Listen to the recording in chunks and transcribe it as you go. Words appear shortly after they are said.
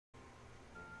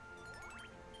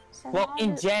Well,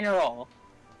 in general.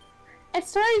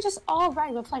 It's literally just all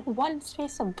red with like one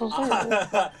space of blue.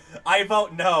 I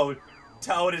vote no.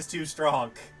 Toad is too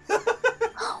strong.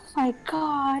 Oh my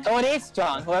god. Oh, it is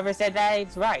strong. Whoever said that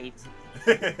is right.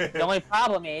 The only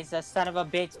problem is the son of a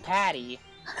bitch Patty.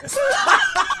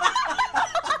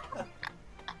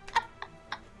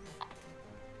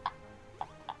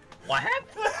 What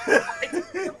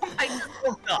happened? I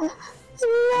woke up.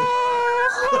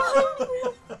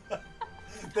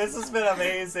 This has been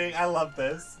amazing. I love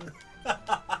this.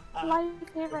 My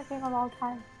favorite game of all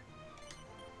time.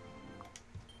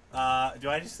 Do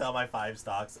I just sell my 5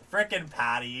 stocks? Frickin'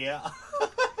 Patty.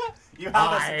 You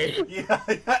got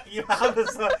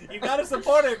a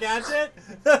supporter, Gadget.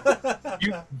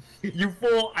 You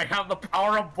fool! I have the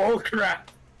power of bullcrap.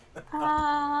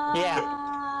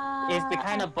 Yeah. It's the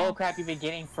kind of bullcrap you've been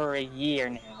getting for a year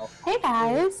now. Hey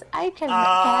guys, I can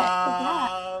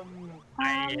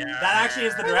that actually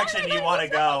is the direction you want to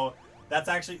go. That's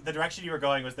actually the direction you were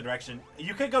going was the direction.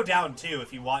 You could go down too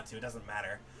if you want to. It doesn't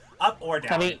matter. Up or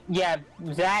down. I mean, yeah,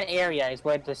 that area is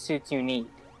where the suits you need.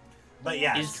 But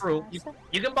yes. It's true.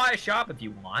 You can buy a shop if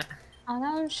you want.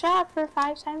 I'll shop for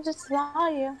 5 times its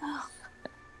value.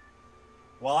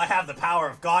 Well, I have the power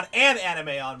of God and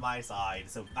anime on my side,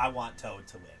 so I want Toad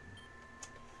to win.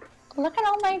 Look at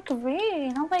all my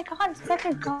green. Oh my god, it's like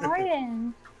a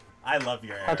garden. I love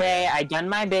your area. Okay, I done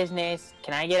my business.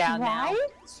 Can I get out now?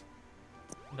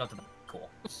 Go to the cool.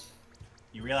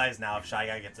 You realize now if Shy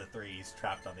Guy gets a 3, he's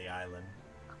trapped on the island.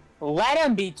 Let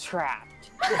him be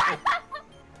trapped.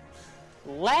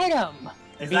 Let him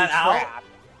Is be that trapped. out?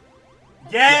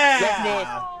 Yeah! Yes, it is.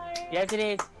 Yes, it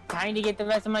is. Time to get the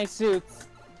rest of my suits.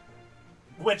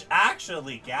 Which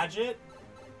actually, Gadget,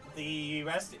 the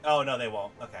rest. Oh no, they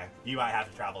won't. Okay, you might have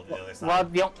to travel to the other side. Well,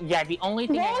 the only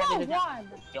thing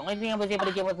the only thing I was able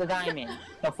to get was the diamond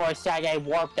before Shy Guy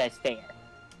warped us there.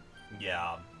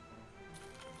 Yeah.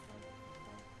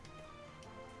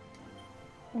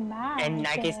 And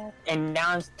I guess, and now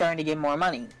I'm starting to get more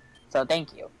money. So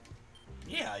thank you.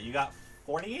 Yeah, you got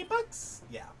 48 bucks?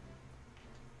 Yeah.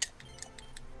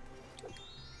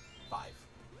 5.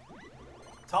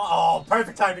 Oh,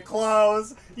 perfect time to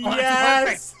close! Oh,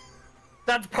 Yes!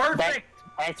 That's perfect!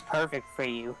 That's perfect for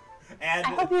you. And I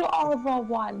hope you all roll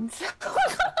 1s.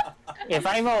 If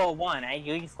I roll a 1, I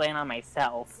usually land on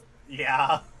myself.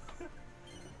 yeah.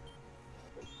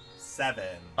 7.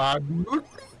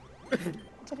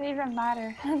 Didn't even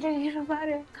matter. Didn't even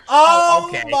matter. Oh,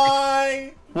 okay.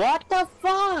 My! What the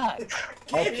fuck?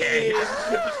 Okay.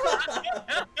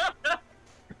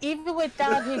 Even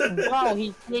without his bro,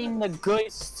 he's getting the good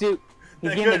suit.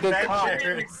 He's getting the good car.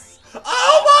 Ventures.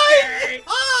 Oh my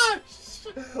gosh!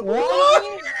 What?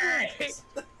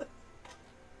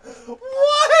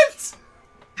 What?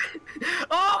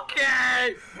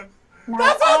 Okay! Now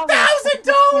That's all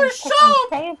 $1,000 these shop!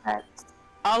 favorites.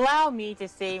 Allow me to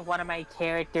say one of my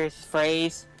character's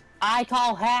phrase. I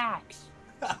call hacks.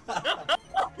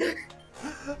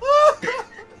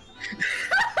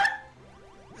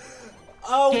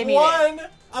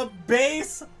 A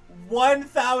base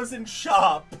 1,000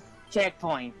 shop.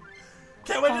 Checkpoint.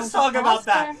 Can we just talk about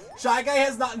that? Shy Guy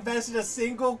has not invested a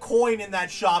single coin in that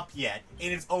shop yet,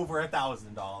 and it's over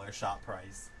 $1,000 shop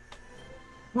price.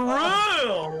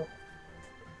 Real!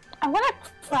 I wanna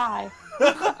cry.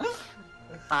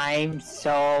 I'm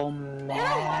so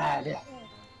mad.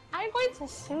 I'm going to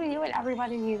sue you and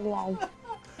everybody you love.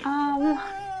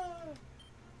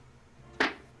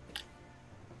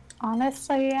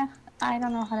 Honestly, I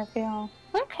don't know how to feel.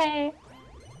 Okay.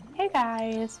 Hey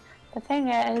guys. The thing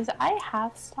is, I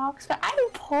have stocks, but I'm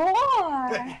poor.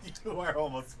 You are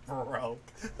almost broke.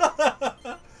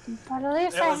 But at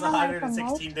least It I was have my 116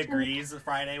 promotion. degrees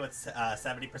Friday with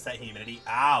 70% humidity.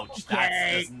 Ouch. Okay.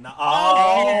 That's just not.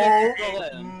 Oh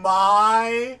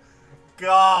my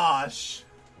gosh.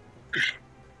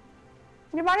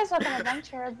 You might as well get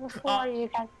adventure before you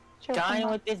get your Done promotion.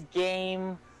 with this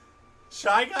game.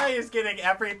 Shy Guy is getting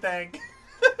everything.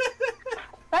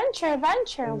 Adventure. I'm 1,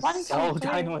 2, so 3.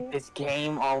 done with this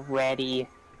game already.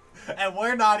 And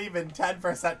we're not even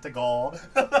 10% to goal.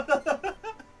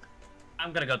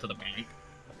 I'm gonna go to the bank.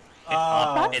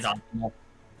 It's optimal.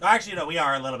 Actually, no, we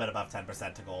are a little bit above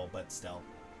 10% to goal, but still.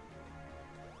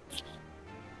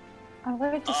 I'm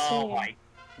going to see. Oh my.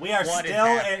 We are What is still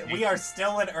happening?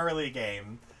 still in early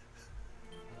game.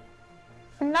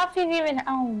 Nothing even.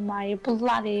 Oh my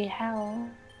bloody hell.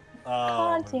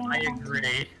 Oh, God damn I it.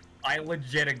 agree. I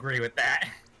legit agree with that.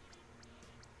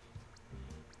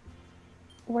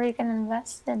 Where are you gonna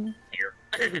invest in? Here.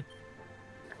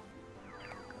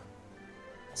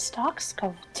 Stocks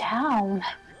go down.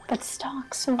 But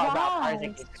stocks Oh god, rise.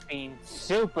 Isaac is being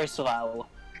super slow.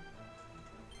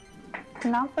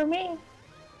 Not for me.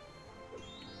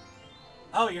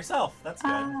 Oh, yourself. That's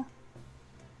good.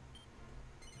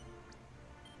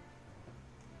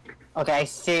 Okay, I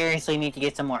seriously need to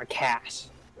get some more cash.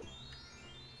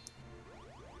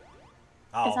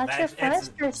 Oh, Is that your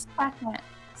first or second?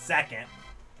 Second.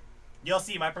 You'll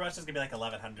see, my promotion's gonna be like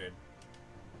 1100.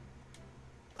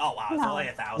 Oh wow, it's only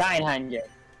 1,000. 900.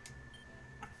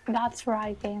 That's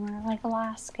right, gamer. Like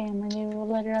last game when you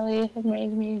literally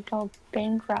made me go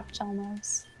bankrupt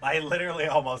almost. I literally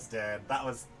almost did. That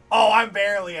was... Oh, I'm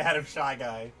barely ahead of Shy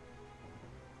Guy.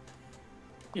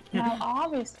 Now,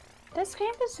 obviously, this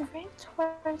game is rigged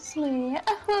towards me.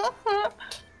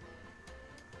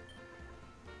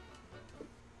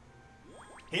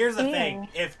 Here's the thing.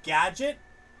 If Gadget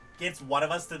gets one of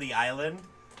us to the island,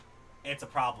 it's a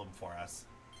problem for us.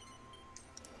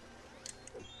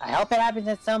 I hope it happens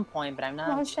at some point, but I'm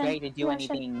not ready to do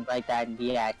anything like that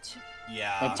yet.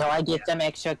 Yeah. Until I get some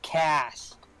extra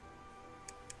cash.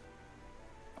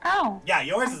 Oh. Yeah,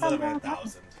 yours is over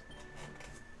 1,000.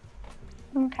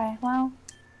 Okay, well.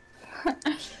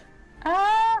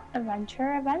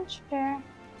 Adventure, adventure.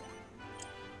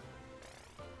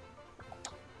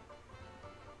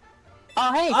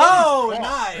 Oh, hey! Oh,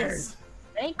 nice!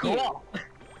 Thank you! Cool.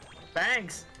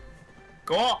 Thanks!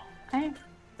 Cool!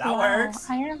 That works.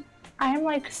 I am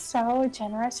like so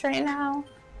generous right now.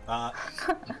 I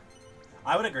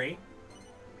would agree.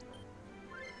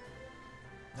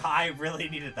 I really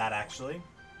needed that, actually.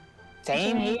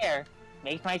 Same here.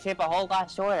 Makes my trip a whole lot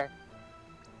shorter.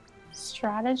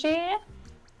 Strategy?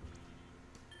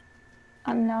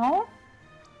 No?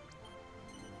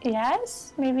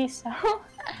 Yes? Maybe so?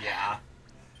 Yeah.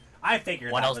 I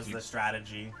figured that was the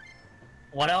strategy.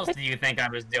 What else do you think I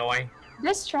was doing?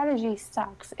 This strategy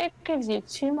sucks. It gives you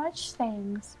too much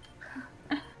things.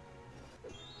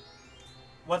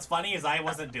 What's funny is I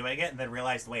wasn't doing it and then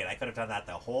realized, wait, I could have done that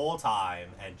the whole time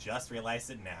and just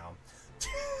realized it now.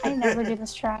 I never do the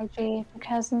strategy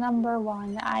because number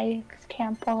one, I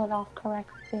can't pull it off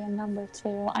correctly, and number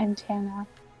two, I'm Tana.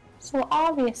 So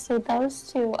obviously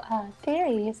those two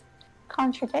theories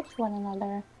contradict one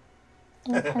another.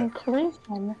 In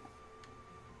conclusion,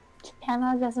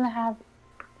 Tana doesn't have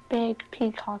big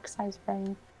peacock-sized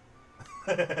brain.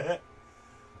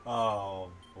 Oh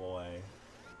boy.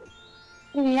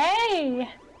 Yay!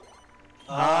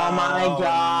 Oh my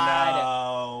god!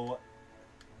 No.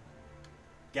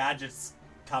 Gadget's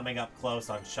coming up close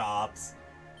on shops.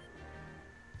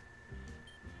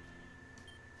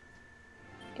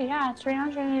 Yeah,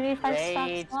 385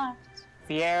 Rage, stocks left.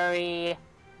 Fury,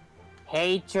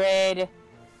 hatred.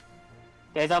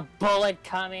 There's a bullet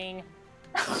coming.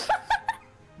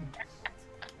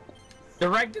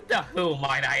 Directed to who,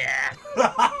 might I ask?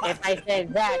 If I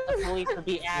said that, the police would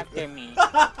be after me.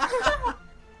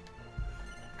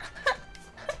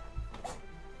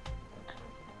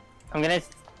 I'm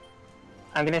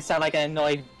gonna sound like an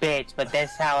annoyed bitch, but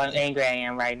that's how angry I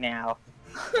am right now.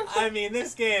 I mean,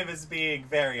 this game is being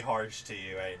very harsh to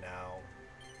you right now.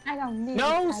 I don't need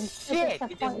No shit!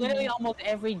 It's literally almost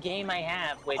every game I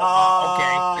have with.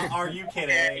 Okay. Are you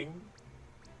kidding?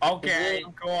 Okay,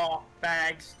 cool.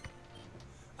 Thanks.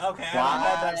 Okay,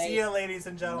 I'm see ya, ladies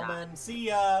and gentlemen. See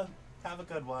ya. Have a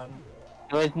good one.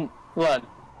 Look,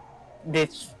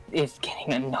 this is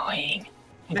getting annoying.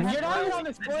 You're not even on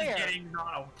the square. This is getting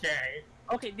not okay.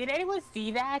 Okay, did anyone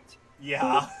see that?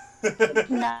 Yeah.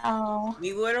 No.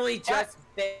 We literally just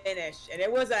finished, and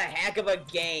it was a heck of a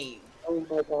game. Oh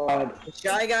my god.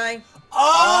 Shy Guy?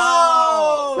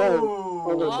 Oh!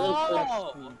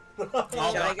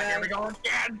 Shy Guy? Here we go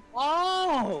again.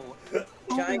 Oh! Shy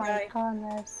Oh my Guy?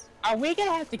 goodness. Are we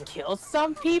gonna have to kill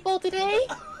some people today?